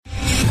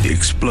The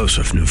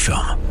explosive new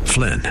film,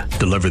 Flynn,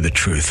 deliver the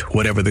truth,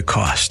 whatever the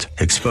cost,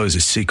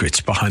 exposes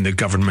secrets behind the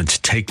government's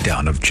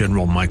takedown of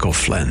General Michael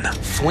Flynn.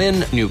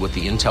 Flynn knew what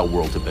the intel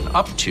world had been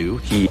up to.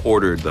 He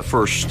ordered the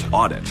first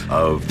audit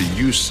of the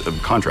use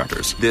of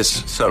contractors.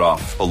 This set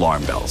off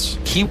alarm bells.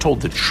 He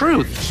told the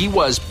truth. He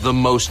was the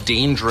most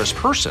dangerous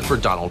person for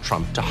Donald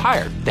Trump to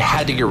hire. They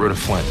had to get rid of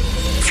Flynn.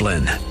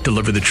 Flynn,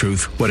 deliver the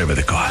truth, whatever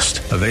the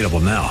cost. Available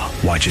now.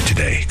 Watch it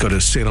today. Go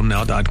to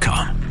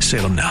salemnow.com.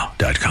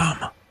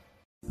 salemnow.com.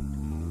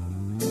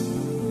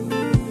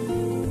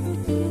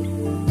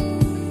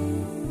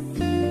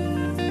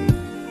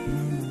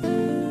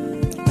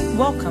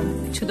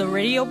 Welcome to the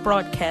radio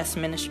broadcast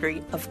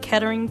ministry of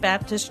Kettering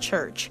Baptist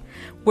Church,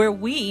 where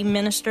we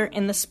minister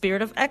in the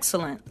spirit of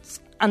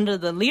excellence under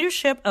the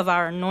leadership of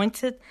our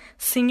anointed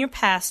senior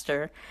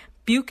pastor,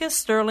 Bucas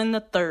Sterling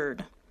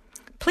III.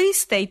 Please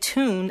stay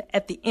tuned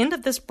at the end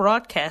of this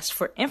broadcast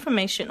for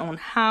information on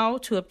how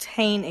to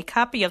obtain a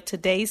copy of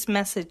today's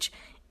message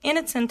in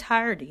its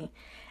entirety.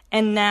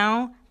 And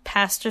now,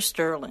 Pastor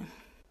Sterling.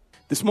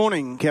 This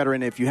morning,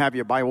 Kettering, if you have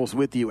your Bibles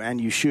with you,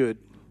 and you should,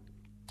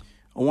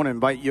 I want to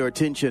invite your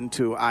attention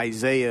to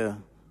Isaiah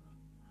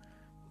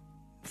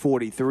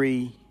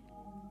 43,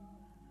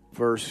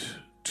 verse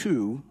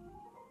 2.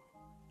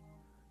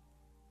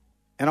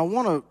 And I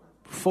want to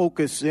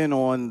focus in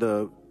on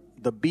the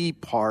B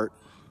part.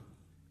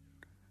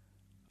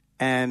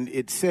 And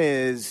it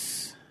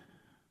says,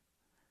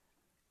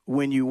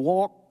 when you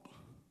walk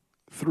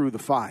through the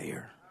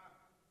fire,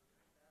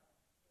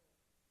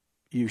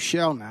 you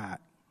shall not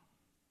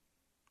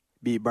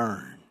be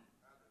burned,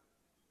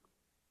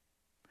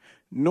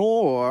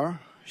 nor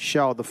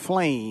shall the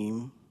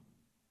flame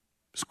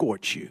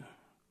scorch you.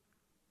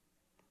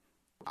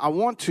 I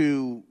want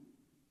to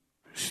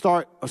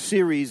start a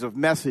series of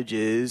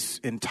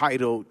messages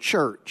entitled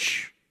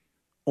Church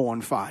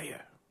on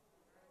Fire.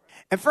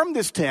 And from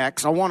this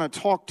text, I want to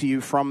talk to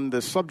you from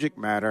the subject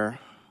matter,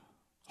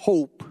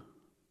 hope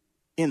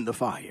in the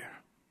fire.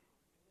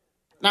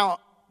 Now,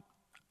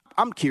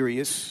 I'm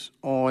curious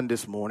on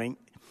this morning,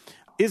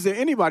 is there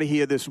anybody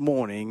here this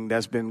morning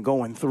that's been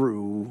going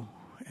through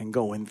and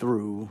going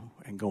through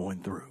and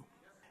going through?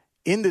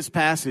 In this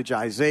passage,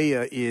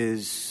 Isaiah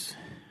is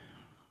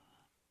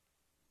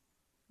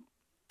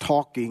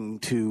talking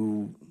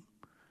to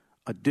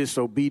a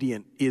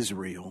disobedient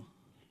Israel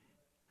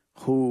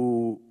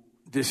who,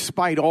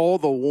 despite all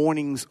the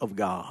warnings of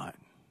God,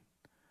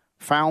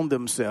 found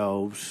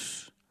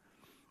themselves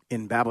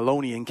in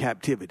Babylonian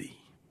captivity.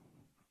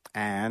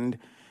 And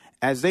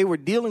as they were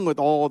dealing with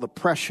all the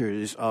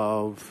pressures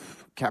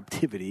of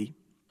captivity,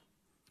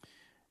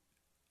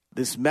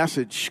 this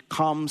message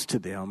comes to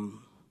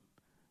them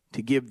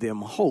to give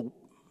them hope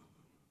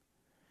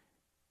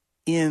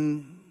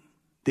in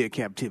their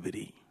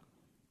captivity.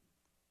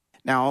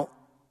 Now,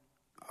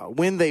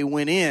 when they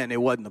went in,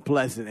 it wasn't a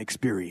pleasant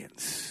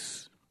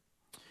experience.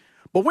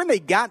 But when they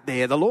got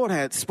there, the Lord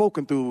had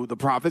spoken through the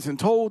prophets and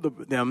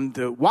told them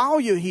to,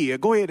 while you're here,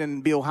 go ahead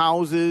and build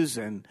houses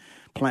and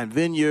plant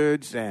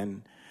vineyards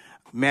and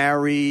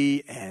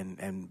marry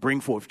and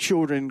bring forth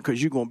children,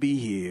 because you're going to be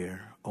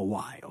here a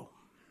while.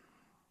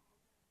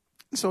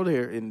 So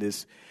they're in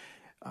this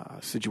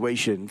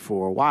situation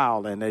for a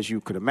while. And as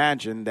you could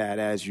imagine, that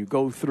as you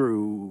go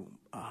through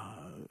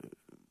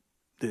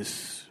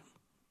this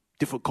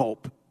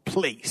difficult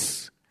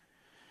place,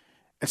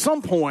 at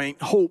some point,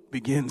 hope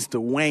begins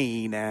to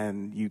wane,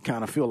 and you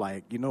kind of feel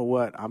like, you know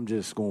what, I'm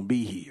just going to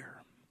be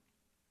here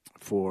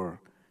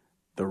for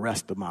the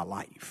rest of my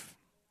life.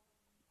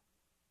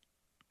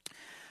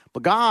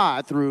 But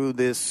God, through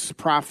this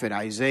prophet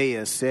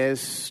Isaiah,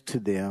 says to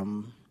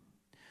them,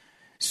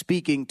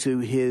 speaking to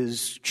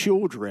his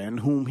children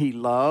whom he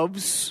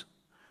loves,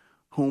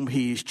 whom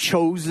he's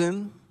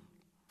chosen,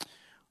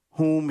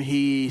 whom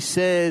he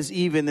says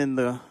even in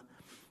the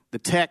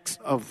text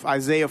of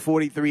Isaiah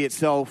 43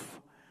 itself,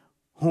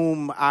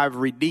 whom I've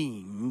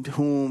redeemed,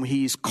 whom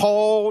he's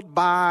called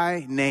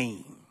by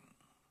name.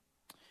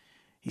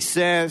 He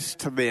says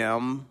to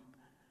them,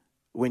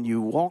 when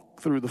you walk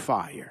through the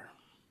fire,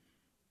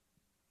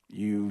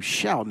 you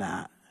shall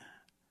not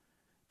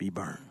be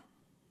burned.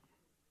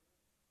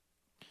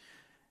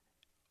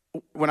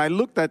 When I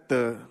looked at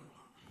the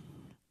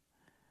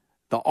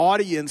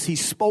audience he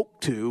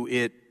spoke to,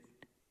 it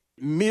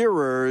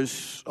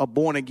mirrors a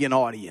born-again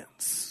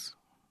audience.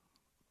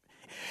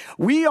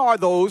 We are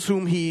those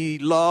whom he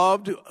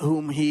loved,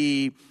 whom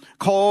he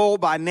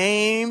called by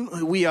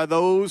name. We are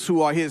those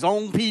who are his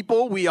own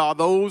people. We are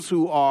those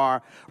who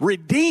are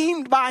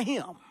redeemed by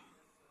him.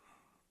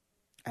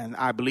 And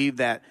I believe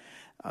that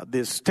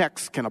this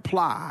text can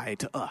apply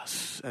to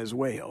us as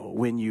well.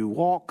 When you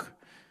walk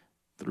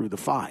through the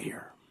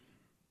fire,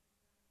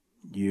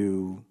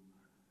 you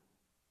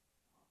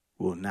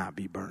will not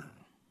be burned.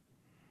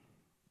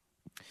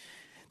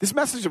 This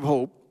message of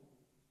hope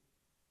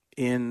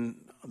in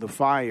the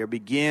fire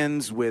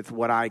begins with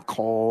what I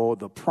call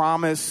the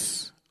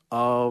promise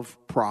of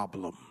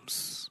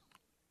problems.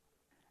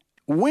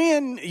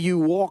 When you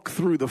walk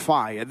through the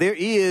fire, there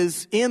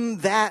is in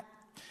that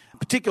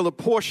particular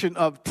portion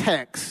of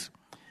text,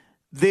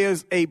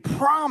 there's a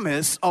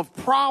promise of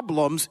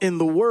problems in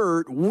the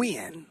word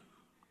when.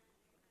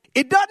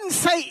 It doesn't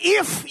say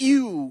if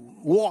you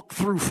walk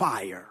through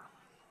fire.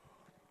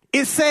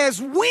 It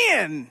says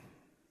when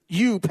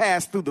you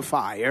pass through the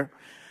fire.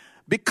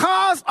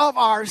 Because of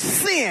our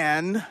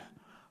sin,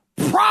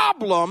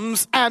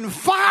 problems and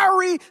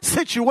fiery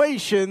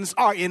situations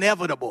are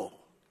inevitable.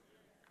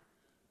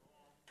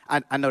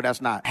 I know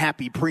that's not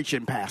happy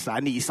preaching, Pastor. I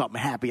need something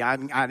happy. I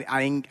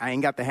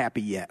ain't got the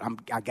happy yet.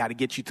 I got to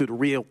get you to the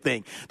real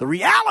thing. The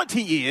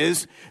reality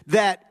is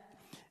that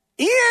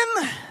in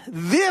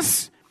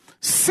this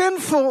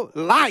sinful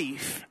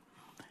life,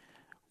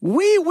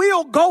 we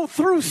will go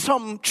through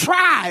some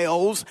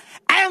trials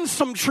and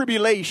some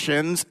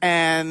tribulations.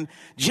 And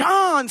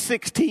John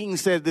 16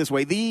 said this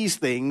way, these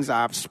things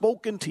I've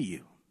spoken to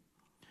you,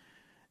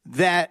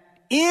 that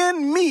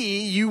in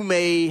me you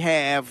may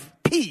have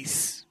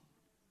peace.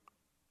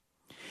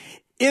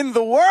 In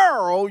the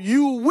world,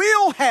 you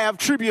will have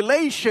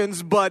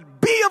tribulations,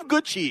 but be of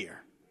good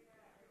cheer.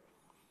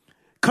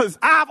 Because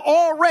I've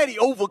already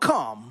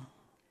overcome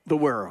the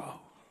world.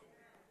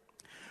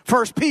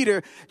 1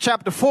 Peter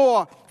chapter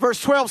 4,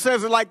 verse 12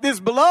 says it like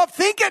this, Beloved,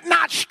 think it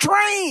not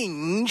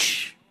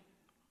strange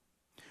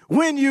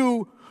when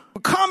you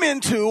come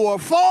into or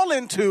fall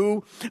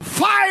into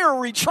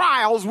fiery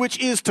trials, which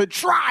is to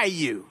try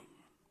you.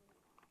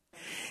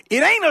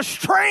 It ain't a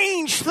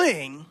strange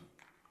thing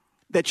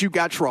that you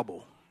got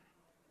trouble.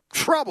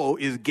 Trouble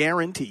is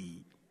guaranteed.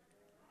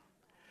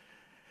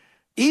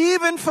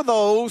 Even for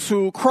those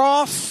who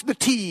cross the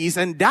T's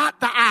and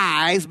dot the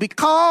I's,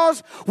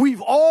 because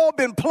we've all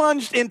been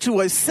plunged into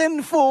a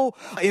sinful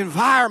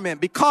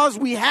environment, because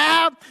we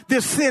have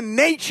this sin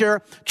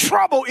nature,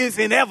 trouble is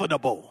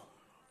inevitable.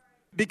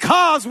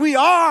 Because we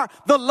are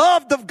the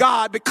loved of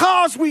God,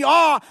 because we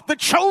are the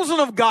chosen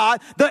of God,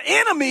 the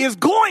enemy is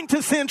going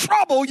to send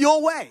trouble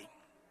your way.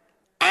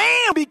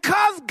 And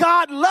because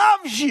God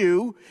loves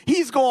you,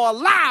 he's going to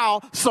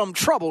allow some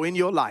trouble in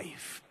your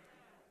life.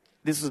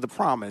 This is the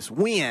promise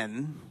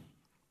when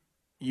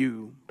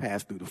you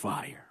pass through the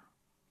fire.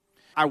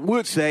 I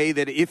would say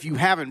that if you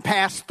haven't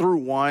passed through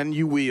one,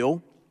 you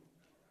will.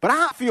 But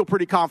I feel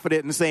pretty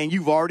confident in saying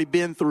you've already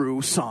been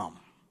through some.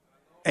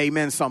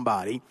 Amen,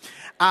 somebody.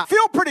 I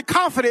feel pretty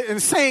confident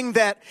in saying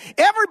that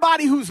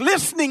everybody who's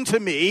listening to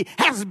me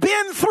has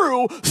been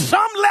through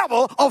some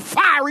level of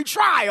fiery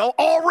trial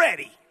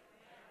already.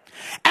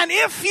 And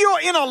if you're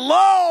in a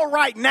lull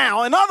right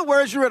now, in other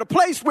words, you're at a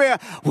place where,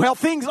 well,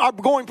 things are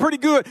going pretty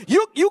good.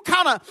 You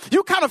kind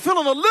of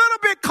feeling a little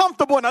bit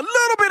comfortable and a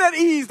little bit at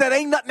ease that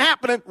ain't nothing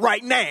happening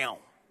right now.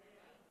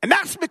 And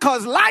that's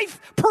because life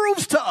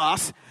proves to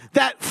us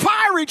that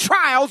fiery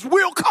trials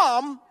will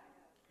come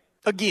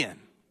again.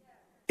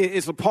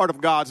 It's a part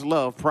of God's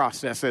love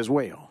process as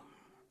well.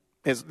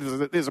 There's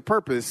a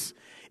purpose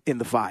in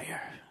the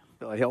fire.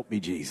 Oh, help me,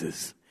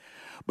 Jesus.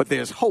 But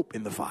there's hope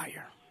in the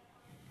fire.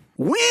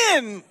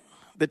 When,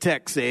 the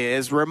text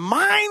says,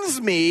 reminds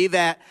me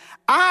that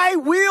I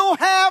will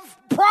have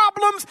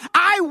problems,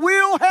 I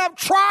will have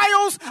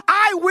trials,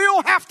 I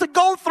will have to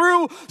go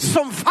through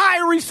some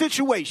fiery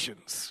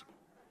situations.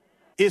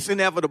 It's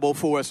inevitable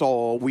for us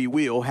all. We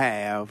will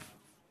have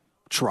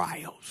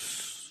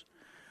trials.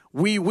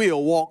 We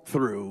will walk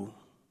through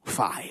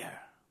fire.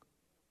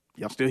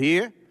 Y'all still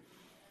here?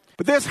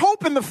 But there's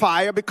hope in the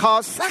fire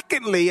because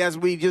secondly,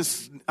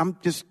 I'm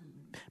just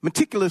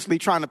meticulously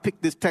trying to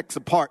pick this text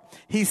apart.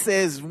 He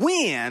says,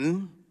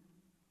 when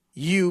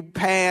you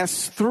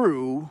pass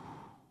through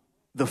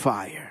the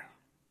fire.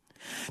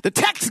 The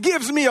text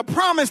gives me a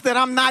promise that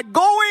I'm not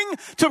going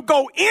to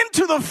go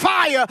into the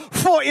fire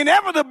for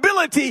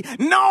inevitability.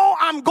 No,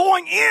 I'm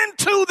going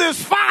into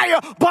this fire,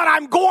 but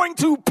I'm going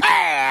to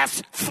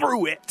pass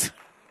through it.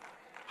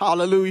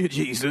 Hallelujah,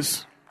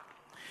 Jesus.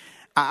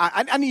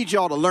 I need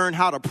y'all to learn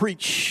how to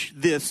preach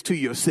this to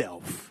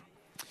yourself.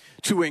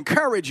 To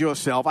encourage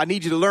yourself, I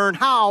need you to learn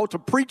how to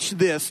preach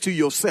this to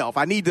yourself.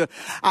 I need you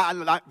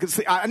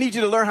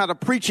to learn how to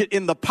preach it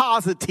in the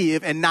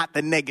positive and not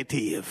the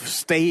negative.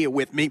 Stay here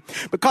with me.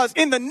 Because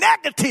in the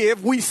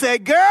negative, we say,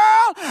 girl,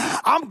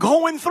 I'm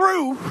going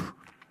through.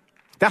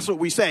 That's what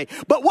we say.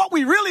 But what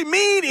we really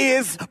mean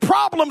is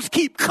problems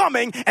keep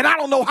coming and I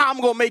don't know how I'm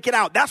going to make it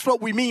out. That's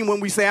what we mean when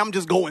we say I'm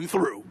just going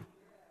through.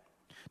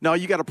 No,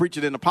 you got to preach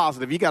it in the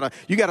positive. You got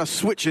to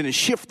switch it and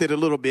shift it a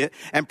little bit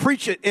and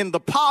preach it in the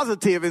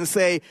positive and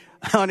say,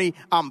 honey,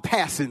 I'm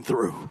passing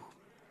through.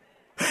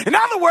 In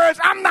other words,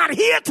 I'm not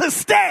here to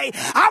stay.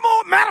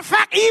 Matter of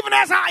fact, even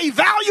as I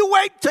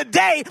evaluate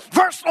today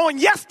versus on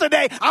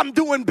yesterday, I'm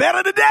doing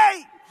better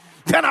today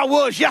than I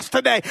was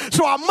yesterday.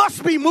 So I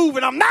must be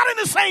moving. I'm not in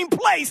the same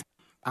place.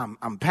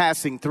 I'm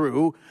passing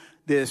through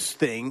this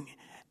thing.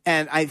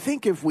 And I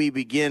think if we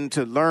begin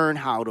to learn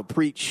how to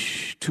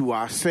preach to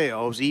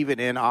ourselves, even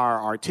in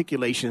our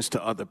articulations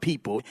to other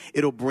people,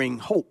 it'll bring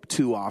hope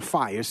to our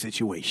fire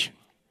situation.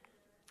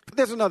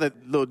 There's another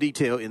little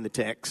detail in the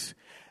text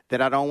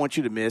that I don't want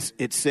you to miss.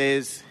 It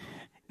says,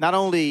 not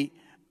only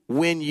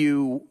when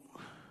you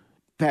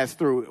pass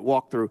through,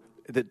 walk through,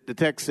 the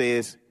text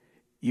says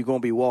you're going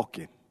to be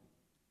walking.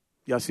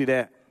 Y'all see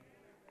that?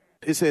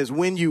 It says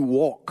when you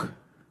walk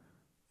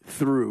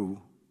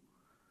through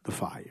the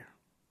fire.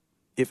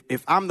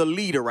 If I'm the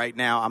leader right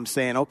now, I'm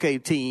saying, okay,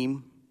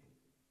 team,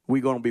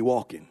 we're going to be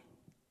walking.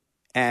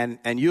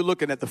 And you're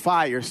looking at the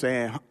fire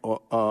saying,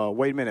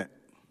 wait a minute.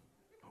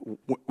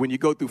 When you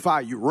go through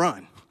fire, you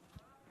run.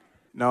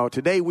 No,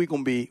 today we're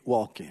going to be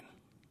walking.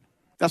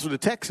 That's what the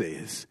text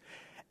is.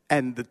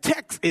 And the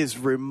text is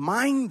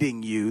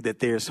reminding you that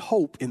there's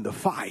hope in the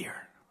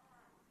fire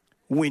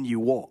when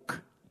you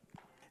walk.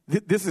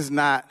 This is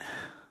not,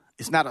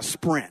 it's not a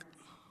sprint,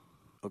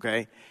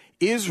 okay?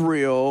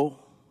 Israel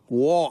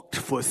walked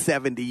for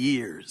 70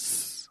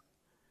 years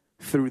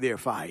through their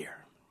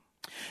fire.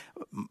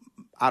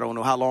 I don't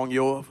know how long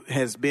yours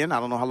has been. I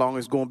don't know how long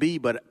it's going to be,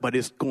 but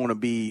it's going to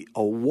be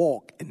a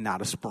walk and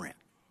not a sprint,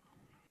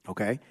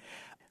 okay?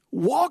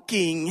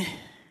 Walking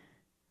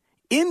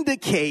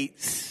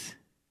indicates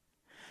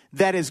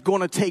that it's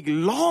going to take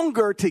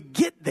longer to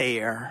get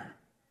there,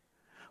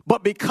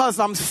 but because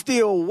I'm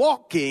still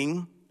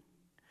walking,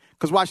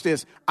 because watch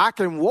this, I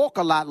can walk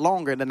a lot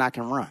longer than I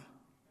can run.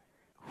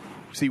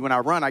 See, when I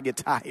run, I get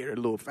tired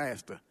a little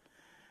faster.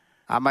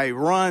 I may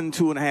run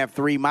 2.5,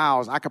 3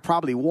 miles. I could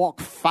probably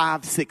walk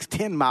 5, 6,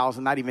 10 miles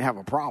and not even have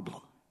a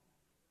problem.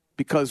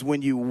 Because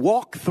when you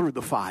walk through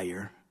the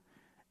fire,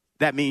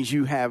 that means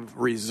you have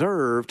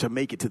reserve to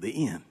make it to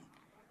the end.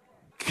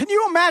 Can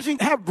you imagine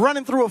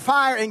running through a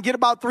fire and get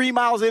about 3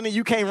 miles in and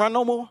you can't run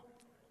no more?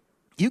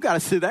 You got to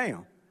sit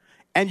down.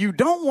 And you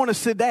don't want to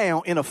sit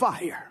down in a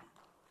fire.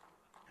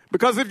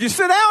 Because if you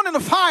sit down in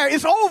the fire,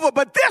 it's over.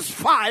 But this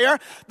fire,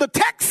 the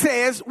text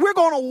says we're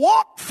going to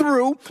walk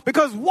through,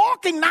 because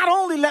walking not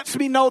only lets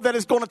me know that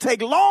it's going to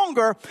take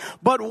longer,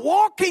 but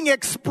walking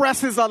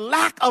expresses a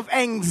lack of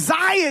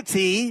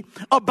anxiety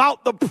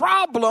about the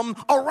problem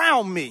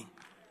around me.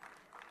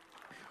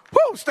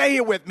 Whoo, stay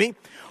here with me.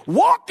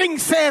 Walking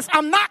says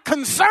I'm not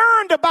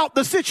concerned about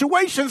the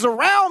situations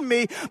around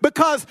me,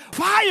 because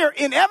fire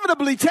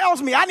inevitably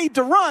tells me I need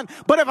to run.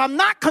 But if I'm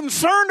not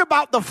concerned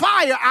about the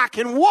fire, I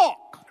can walk.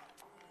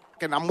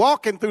 And I'm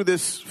walking through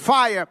this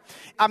fire.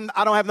 I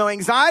don't have no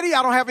anxiety.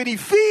 I don't have any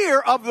fear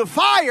of the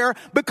fire,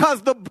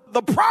 because the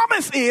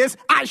promise is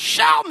I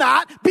shall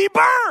not be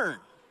burned.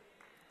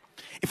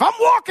 If I'm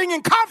walking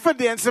in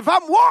confidence, if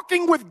I'm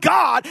walking with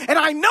God, and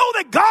I know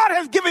that God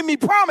has given me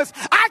promise,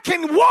 I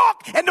can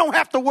walk and don't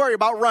have to worry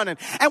about running.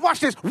 And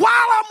watch this. While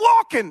I'm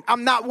walking,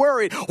 I'm not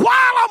worried. While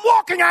I'm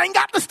walking, I ain't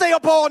got to stay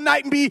up all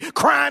night and be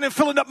crying and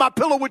filling up my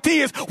pillow with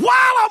tears.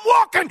 While I'm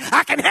walking,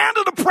 I can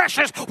handle the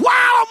pressures. While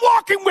I'm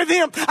walking with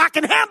him, I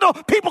can handle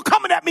people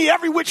coming at me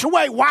every which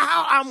way. While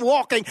I'm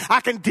walking,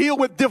 I can deal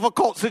with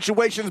difficult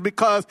situations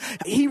because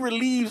he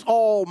relieves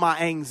all my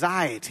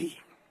anxiety.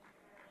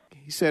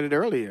 He said it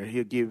earlier.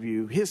 He'll give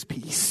you his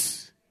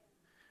peace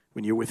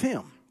when you're with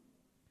him.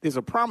 There's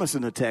a promise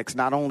in the text,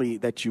 not only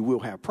that you will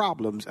have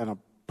problems and a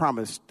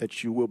promise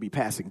that you will be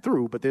passing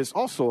through, but there's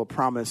also a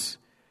promise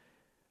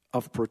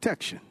of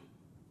protection.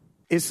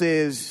 It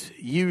says,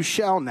 you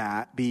shall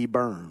not be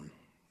burned,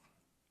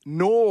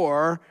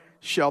 nor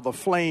shall the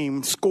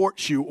flame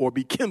scorch you or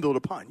be kindled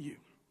upon you.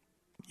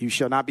 You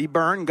shall not be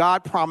burned.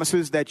 God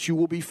promises that you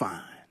will be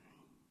fine.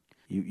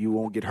 You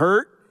won't get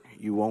hurt.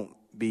 You won't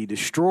be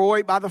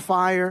destroyed by the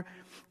fire.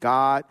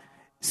 God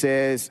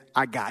says,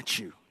 I got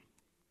you.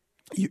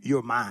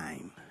 You're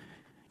mine.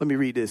 Let me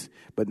read this.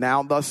 But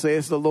now thus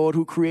says the Lord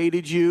who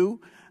created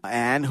you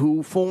and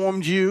who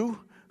formed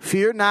you.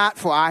 Fear not,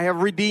 for I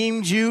have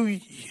redeemed you,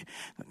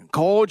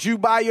 called you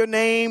by your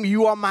name.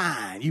 You are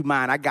mine. You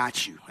mine. I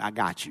got you. I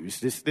got you.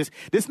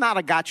 This not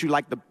a got you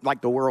like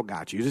the world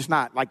got you. It's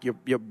not like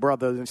your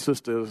brothers and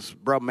sisters,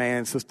 brother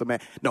man, sister man.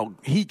 No,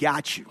 he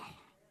got you.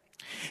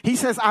 He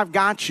says, I've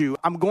got you.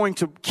 I'm going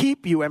to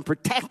keep you and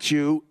protect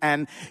you.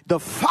 And the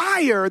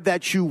fire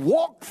that you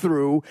walk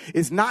through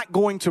is not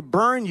going to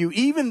burn you,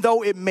 even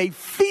though it may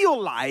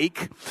feel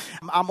like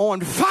I'm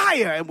on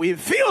fire. And it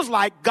feels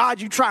like,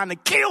 God, you trying to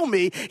kill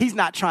me. He's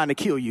not trying to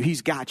kill you.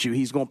 He's got you.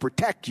 He's going to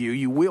protect you.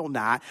 You will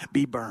not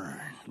be burned.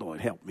 Lord,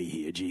 help me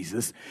here,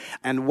 Jesus.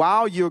 And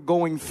while you're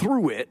going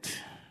through it,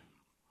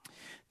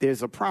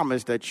 there's a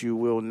promise that you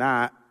will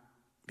not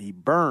be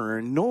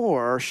burned,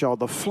 nor shall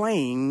the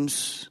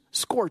flames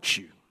scorch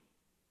you.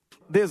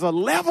 There's a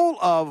level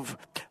of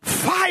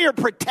fire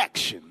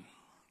protection,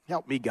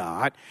 help me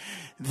God,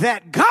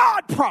 that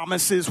God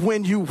promises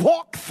when you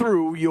walk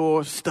through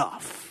your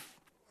stuff.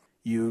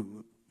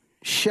 You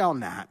shall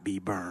not be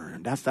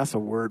burned. That's a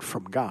word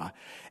from God.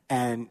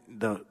 And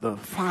the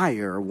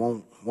fire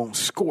won't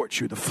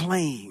scorch you. The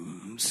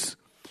flames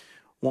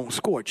won't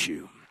scorch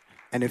you.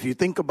 And if you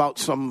think about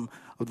some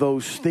of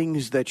those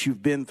things that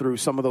you've been through,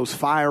 some of those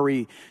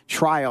fiery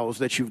trials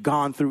that you've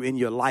gone through in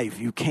your life,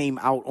 you came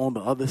out on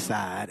the other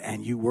side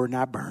and you were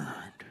not burned.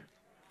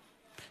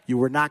 You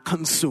were not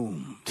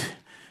consumed.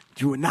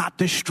 You were not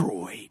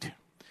destroyed.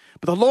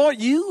 But the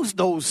Lord used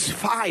those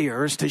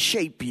fires to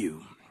shape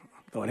you.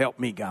 Lord, help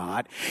me,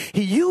 God.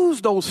 He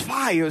used those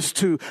fires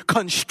to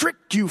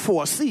constrict you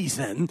for a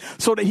season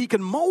so that he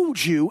can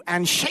mold you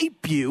and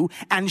shape you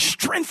and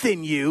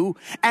strengthen you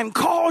and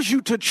cause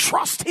you to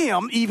trust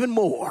him even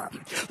more.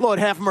 Lord,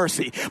 have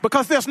mercy.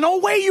 Because there's no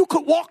way you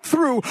could walk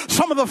through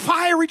some of the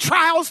fiery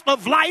trials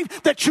of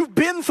life that you've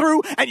been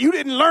through and you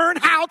didn't learn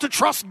how to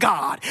trust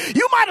God.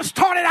 You might have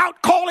started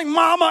out calling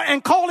mama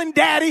and calling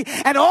daddy,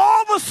 and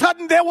all of a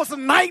sudden there was a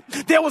night,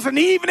 there was an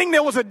evening,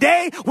 there was a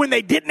day when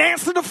they didn't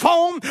answer the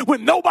phone,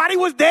 when nobody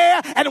was there,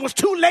 and it was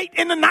too late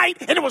in the night,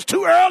 and it was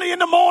too early in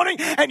the morning,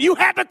 and you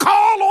had to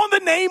call on the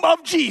name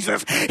of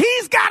Jesus.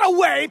 He's got a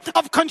way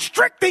of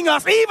constricting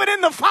us, even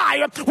in the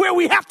fire, where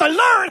we have to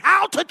learn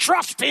how to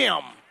trust him.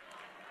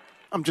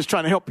 I'm just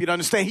trying to help you to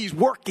understand he's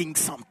working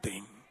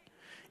something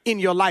in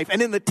your life.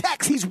 And in the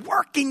text, he's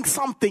working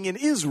something in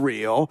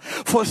Israel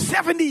for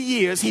 70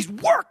 years. He's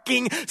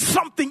working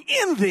something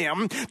in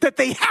them that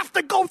they have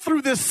to go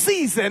through this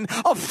season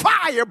of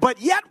fire,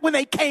 but yet when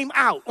they came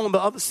out on the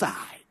other side,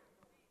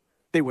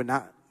 they were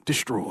not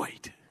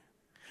destroyed.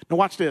 Now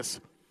watch this.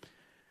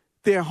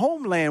 Their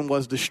homeland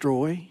was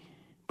destroyed,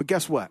 but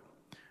guess what?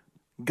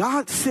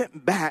 God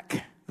sent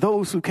back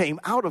those who came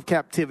out of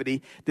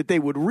captivity that they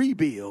would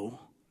rebuild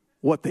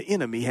what the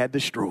enemy had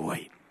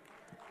destroyed.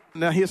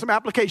 Now here's some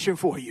application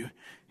for you.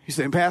 You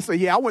saying, Pastor,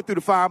 yeah, I went through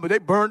the fire, but they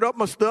burned up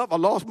my stuff. I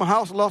lost my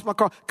house, I lost my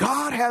car.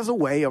 God has a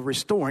way of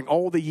restoring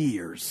all the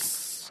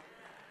years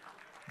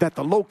that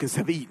the locusts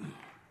have eaten.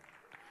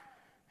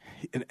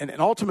 And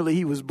ultimately,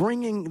 he was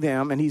bringing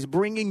them, and he's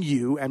bringing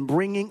you and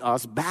bringing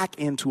us back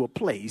into a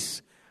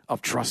place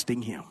of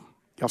trusting him.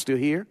 Y'all still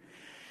here?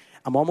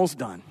 I'm almost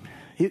done.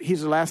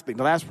 Here's the last thing,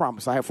 the last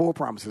promise. I have 4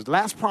 promises. The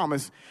last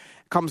promise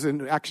comes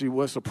in, actually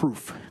was a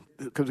proof,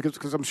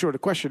 because I'm sure the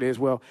question is,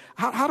 well,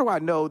 how do I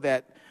know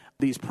that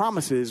these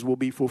promises will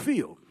be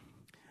fulfilled?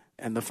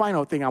 And the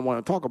final thing I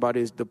want to talk about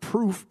is the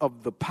proof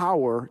of the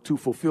power to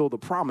fulfill the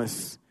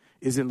promise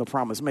is in the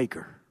promise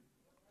maker.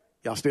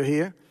 Y'all still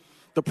here?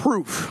 The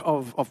proof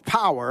of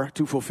power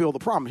to fulfill the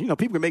promise. You know,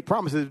 people can make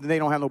promises and they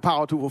don't have no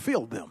power to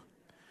fulfill them.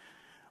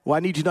 Well, I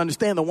need you to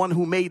understand the one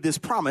who made this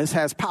promise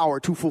has power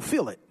to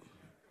fulfill it.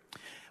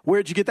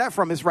 Where'd you get that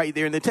from? It's right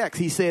there in the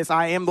text. He says,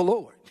 I am the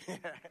Lord.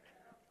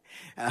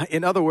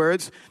 In other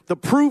words, the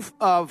proof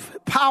of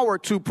power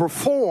to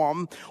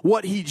perform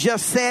what he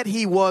just said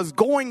he was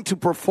going to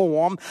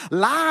perform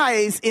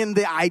lies in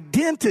the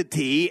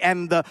identity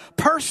and the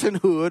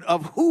personhood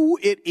of who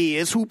it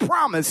is who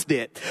promised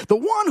it. The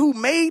one who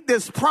made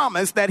this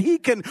promise that he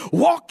can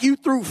walk you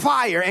through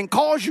fire and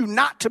cause you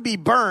not to be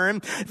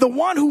burned, the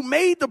one who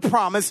made the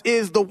promise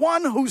is the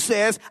one who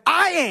says,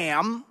 I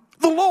am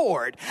the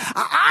Lord.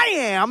 I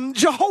am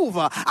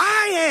Jehovah.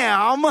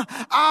 I'm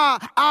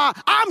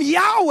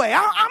Yahweh.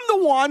 I'm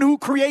the one who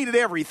created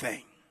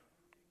everything.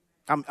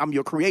 I'm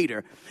your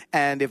creator.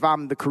 And if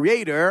I'm the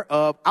creator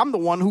I'm the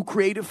one who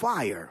created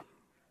fire.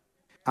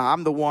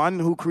 I'm the one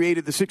who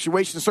created the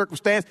situation, the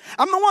circumstance.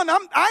 I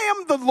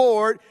am the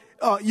Lord,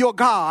 your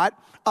God,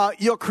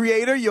 your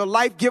creator, your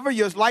life giver,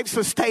 your life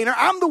sustainer.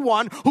 I'm the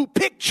one who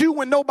picked you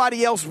when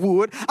nobody else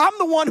would. I'm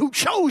the one who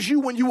chose you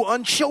when you were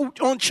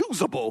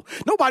unchoosable.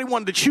 Nobody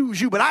wanted to choose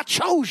you, but I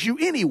chose you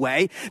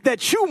anyway,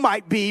 that you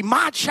might be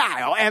my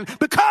child. And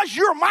because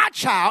you're my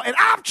child and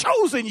I've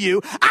chosen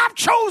you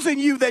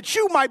that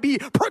you might be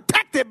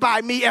protected by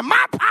me. And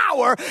my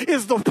power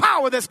is the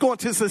power that's going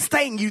to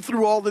sustain you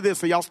through all of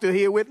this. Are y'all still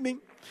here with me?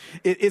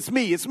 It's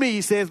me.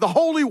 He says, the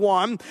Holy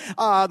One,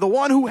 the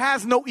one who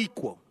has no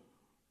equal.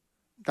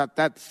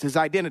 That's his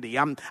identity.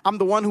 I'm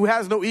the one who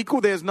has no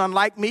equal. There's none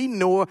like me,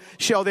 nor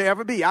shall there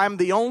ever be. I am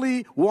the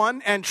only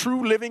one and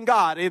true living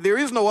God. There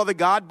is no other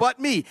God but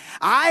me.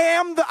 I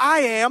am the I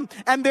am,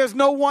 and there's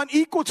no one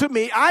equal to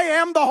me. I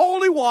am the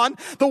Holy One,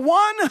 the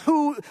one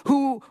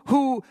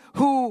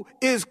who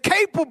is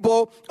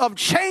capable of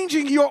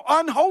changing your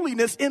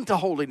unholiness into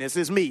holiness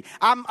is me.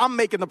 I'm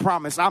making the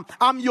promise.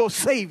 I'm your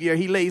Savior.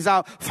 He lays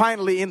out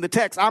finally in the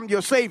text. I'm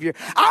your Savior.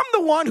 I'm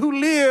the one who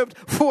lived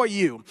for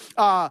you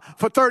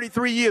for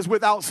 33 years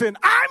without sin.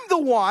 I'm the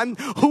one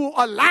who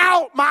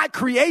allowed my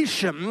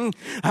creation,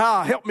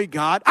 help me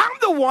God, I'm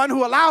the one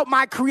who allowed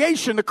my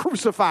creation to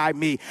crucify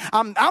me.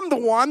 I'm the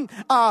one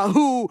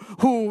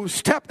who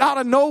stepped out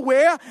of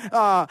nowhere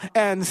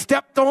and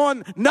stepped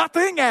on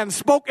nothing and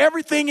spoke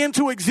everything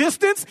into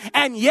existence,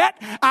 and yet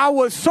I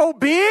was so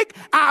big,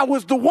 I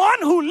was the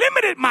one who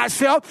limited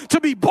myself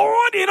to be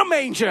born in a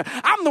manger.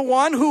 I'm the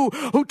one who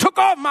took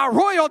off my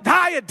royal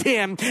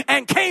diadem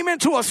and came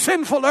into a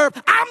sinful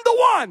earth. I'm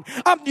the one.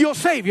 I'm your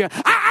Savior.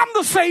 I'm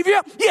the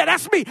Savior. Yeah,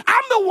 that's me.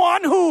 I'm the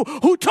one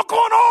who took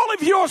on all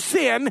of your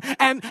sin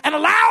and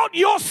allowed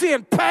your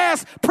sin,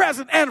 past,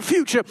 present, and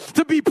future,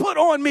 to be put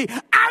on me.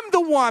 I'm the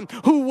one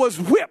who was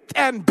whipped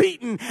and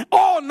beaten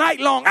all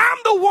night long. I'm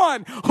the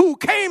one who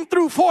came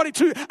through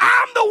 42.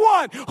 I'm the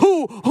one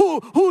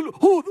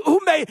who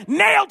made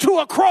nailed to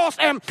a cross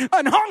and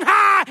hung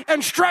high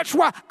and stretched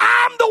wide.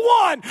 I'm the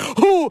one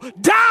who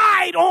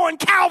died on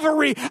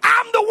Calvary.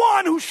 I'm the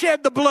one who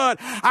shed the blood.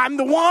 I'm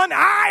the one.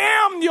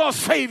 I am your your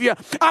Savior.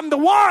 I'm the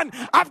one.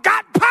 I've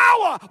got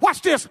power.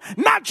 Watch this.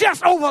 Not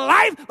just over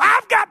life.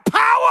 I've got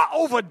power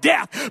over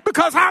death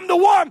because I'm the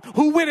one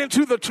who went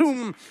into the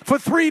tomb for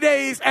 3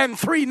 days and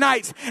 3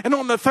 nights. And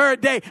on the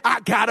third day, I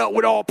got up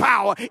with all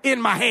power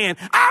in my hand.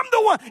 I'm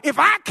the one. If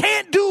I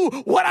can't do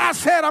what I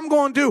said I'm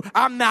going to do,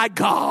 I'm not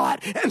God.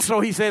 And so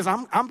he says,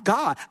 I'm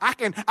God. I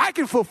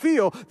can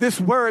fulfill this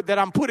word that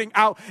I'm putting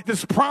out,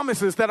 these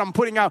promises that I'm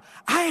putting out.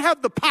 I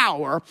have the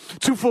power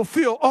to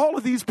fulfill all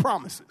of these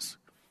promises.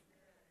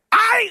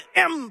 I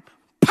am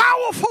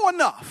powerful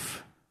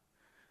enough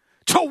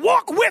to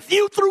walk with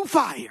you through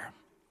fire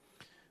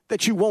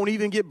that you won't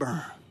even get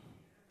burned.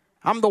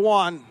 I'm the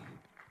one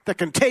that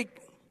can take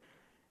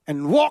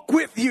and walk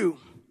with you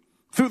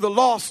through the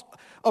loss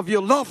of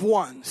your loved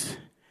ones,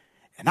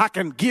 and I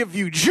can give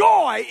you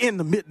joy in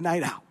the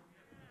midnight hour.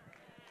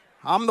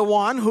 I'm the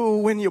one who,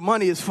 when your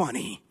money is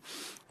funny,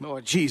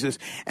 Lord Jesus,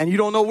 and you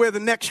don't know where the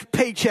next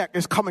paycheck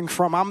is coming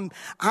from,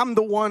 I'm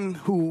the one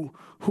who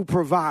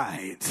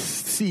provides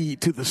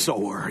seed to the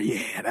sower.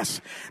 Yeah,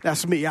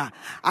 that's me.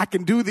 I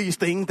can do these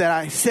things that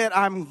I said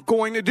I'm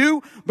going to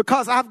do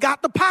because I've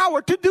got the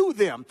power to do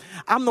them.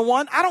 I'm the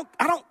one. I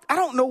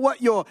don't know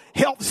what your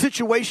health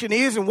situation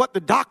is and what the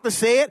doctor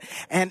said.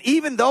 And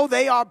even though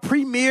they are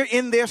premier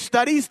in their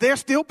studies, they're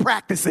still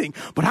practicing.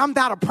 But I'm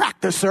not a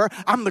practicer.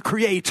 I'm the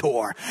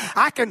creator.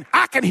 I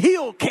can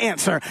heal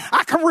cancer.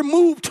 I can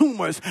remove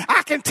tumors.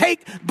 I can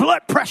take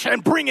blood pressure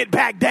and bring it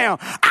back down.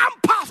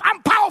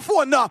 I'm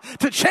powerful enough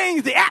to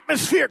change the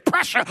atmospheric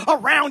pressure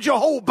around your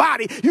whole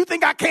body. You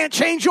think I can't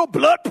change your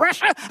blood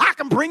pressure? I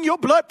can bring your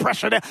blood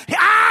pressure down.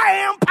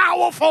 I am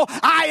powerful.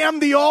 I am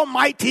the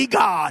Almighty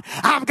God.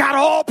 I've got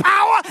all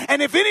power,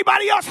 and if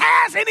anybody else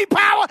has any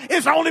power,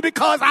 it's only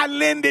because I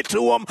lend it to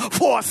them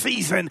for a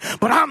season.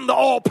 But I'm the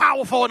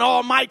all-powerful and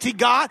Almighty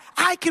God.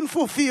 I can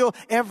fulfill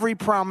every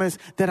promise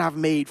that I've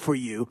made for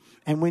you.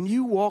 And when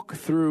you walk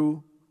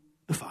through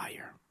the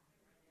fire,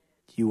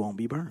 you won't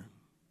be burned,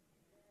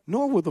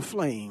 nor will the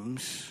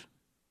flames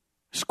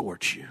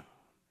scorch you.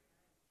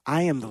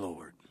 I am the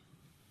Lord,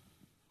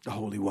 the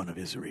Holy One of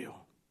Israel,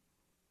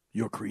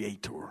 your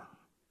Creator,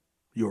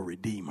 your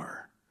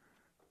Redeemer,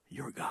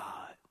 your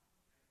God.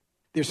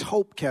 There's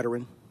hope,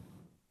 Kettering,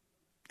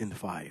 in the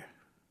fire.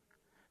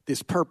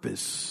 There's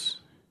purpose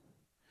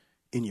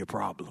in your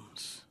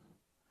problems.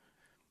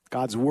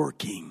 God's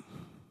working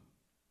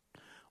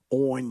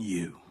on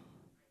you,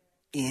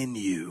 in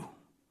you,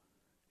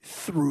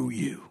 through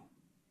you,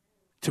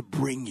 to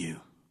bring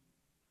you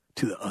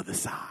to the other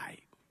side.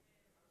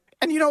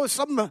 And you know, it's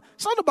something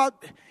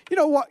about, you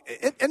know what,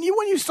 and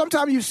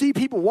sometimes you see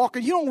people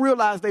walking, you don't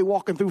realize they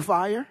walking through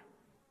fire.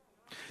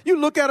 You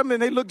look at them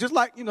and they look just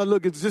like,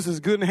 look, it's just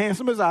as good and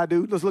handsome as I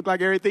do. Just look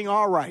like everything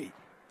all right.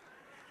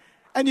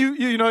 And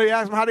you know, they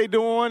ask them how they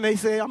doing. They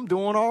say, I'm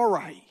doing all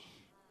right,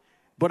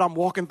 but I'm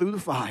walking through the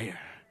fire.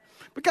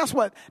 But guess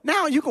what?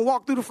 Now you can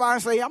walk through the fire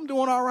and say, I'm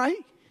doing all right.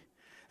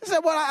 They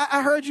said, well,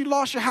 I heard you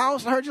lost your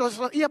house. I heard you lost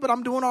your house. Yeah, but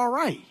I'm doing all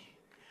right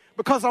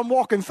because I'm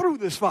walking through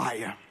this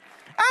fire.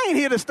 I ain't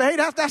here to stay.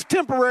 That's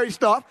temporary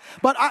stuff.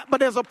 But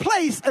there's a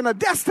place and a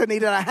destiny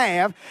that I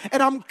have,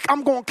 and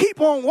I'm going to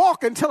keep on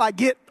walking until I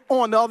get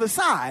on the other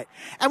side.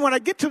 And when I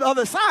get to the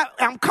other side,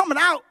 I'm coming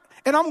out,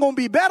 and I'm going to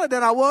be better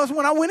than I was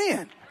when I went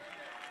in.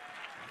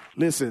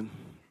 Listen,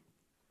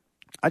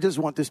 I just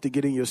want this to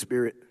get in your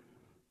spirit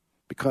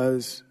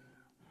because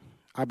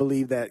I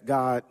believe that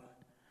God,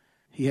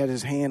 He had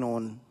His hand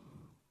on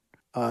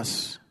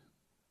us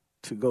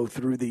to go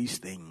through these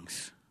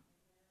things.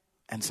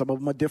 And some of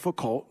them are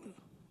difficult.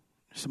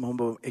 Some of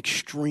them are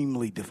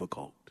extremely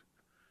difficult.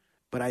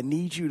 But I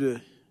need you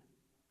to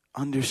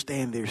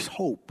understand there's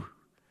hope.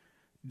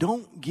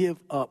 Don't give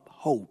up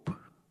hope.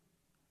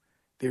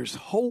 There's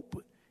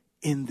hope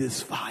in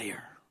this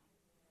fire.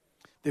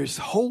 There's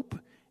hope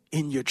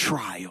in your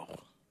trial.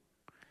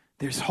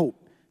 There's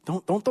hope.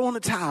 Don't throw in the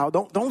towel.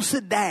 Don't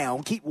sit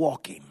down. Keep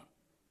walking.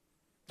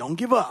 Don't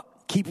give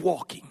up. Keep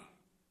walking.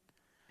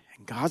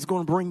 And God's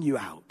going to bring you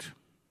out.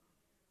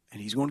 And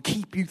He's going to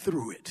keep you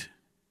through it.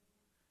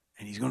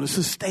 And He's going to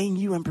sustain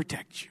you and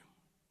protect you.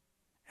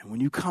 And when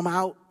you come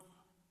out,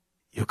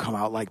 you'll come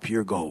out like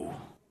pure gold.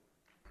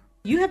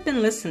 You have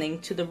been listening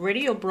to the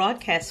radio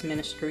broadcast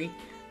ministry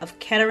of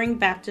Kettering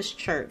Baptist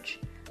Church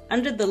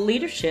under the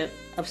leadership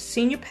of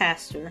Senior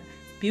Pastor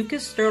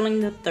Bucus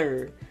Sterling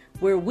III,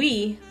 where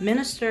we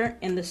minister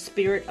in the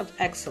spirit of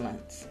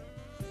excellence.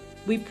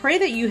 We pray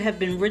that you have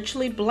been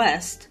richly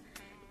blessed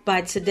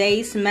by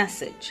today's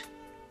message.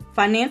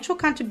 Financial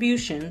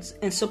contributions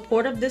in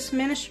support of this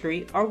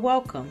ministry are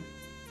welcome.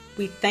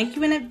 We thank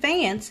you in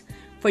advance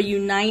for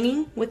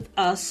uniting with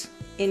us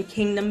in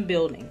kingdom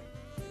building.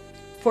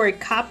 For a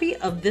copy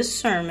of this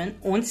sermon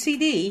on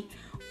CD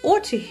or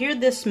to hear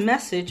this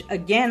message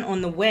again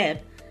on the web,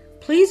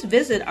 please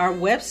visit our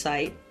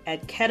website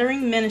at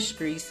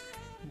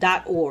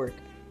ketteringministries.org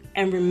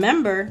and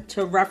remember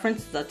to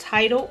reference the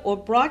title or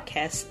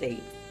broadcast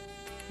date.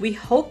 We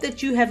hope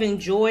that you have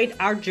enjoyed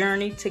our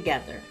journey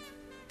together,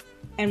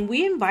 and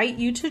we invite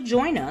you to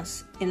join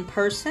us in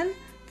person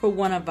for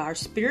one of our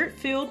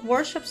Spirit-filled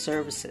worship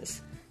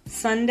services,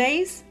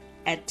 Sundays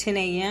at 10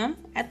 a.m.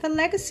 at the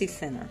Legacy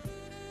Center,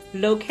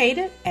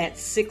 located at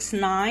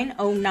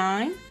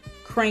 6909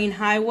 Crane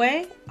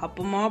Highway,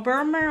 Upper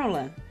Marlboro,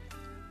 Maryland,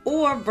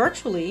 or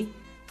virtually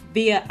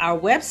via our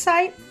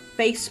website,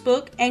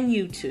 Facebook, and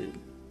YouTube.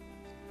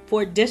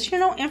 For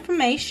additional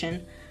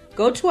information,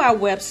 go to our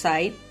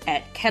website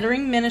at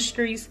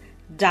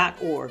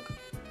ketteringministries.org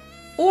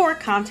or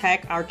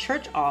contact our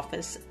church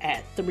office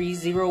at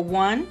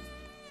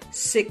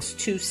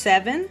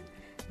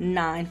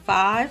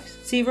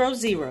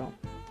 301-627-9500.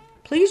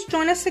 Please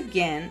join us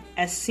again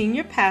as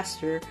Senior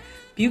Pastor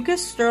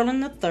Bucas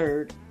Sterling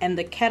III and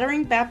the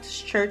Kettering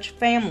Baptist Church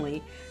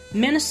family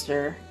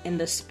minister in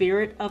the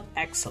spirit of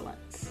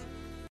excellence.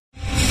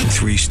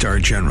 3-star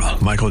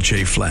General Michael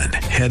J. Flynn,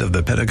 head of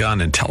the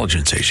Pentagon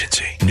Intelligence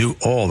Agency, knew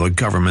all the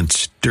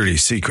government's dirty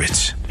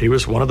secrets. He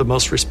was one of the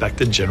most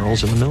respected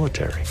generals in the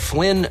military.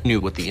 Flynn knew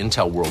what the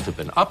intel world had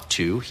been up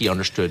to. He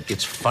understood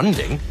its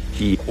funding.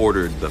 He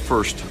ordered the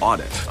first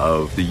audit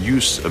of the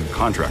use of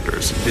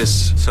contractors.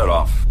 This set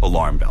off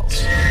alarm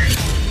bells.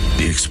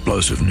 The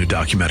explosive new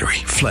documentary,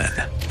 Flynn,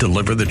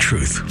 Deliver the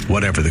Truth,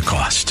 Whatever the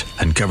Cost,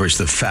 uncovers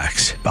the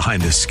facts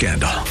behind this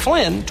scandal.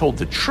 Flynn told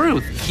the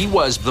truth. He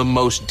was the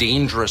most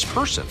dangerous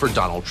person for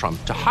Donald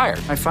Trump to hire.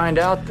 I find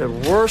out the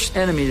worst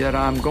enemy that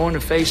I'm going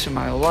to face in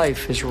my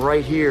life is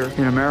right here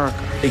in America.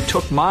 They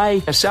took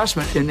my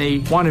assessment and they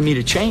wanted me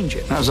to change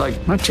it. And I was like,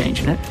 I'm not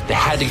changing it. They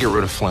had to get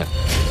rid of Flynn.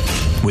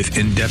 With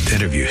in-depth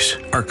interviews,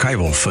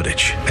 archival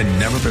footage, and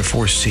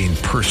never-before-seen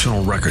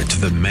personal records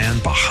of the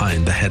man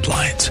behind the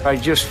headlines. I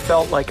just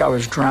felt like I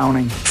was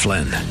drowning.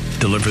 Flynn,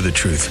 Deliver the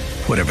Truth,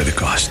 Whatever the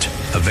Cost.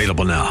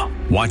 Available now.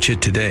 Watch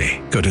it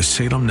today. Go to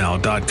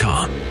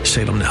salemnow.com.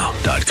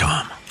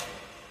 salemnow.com.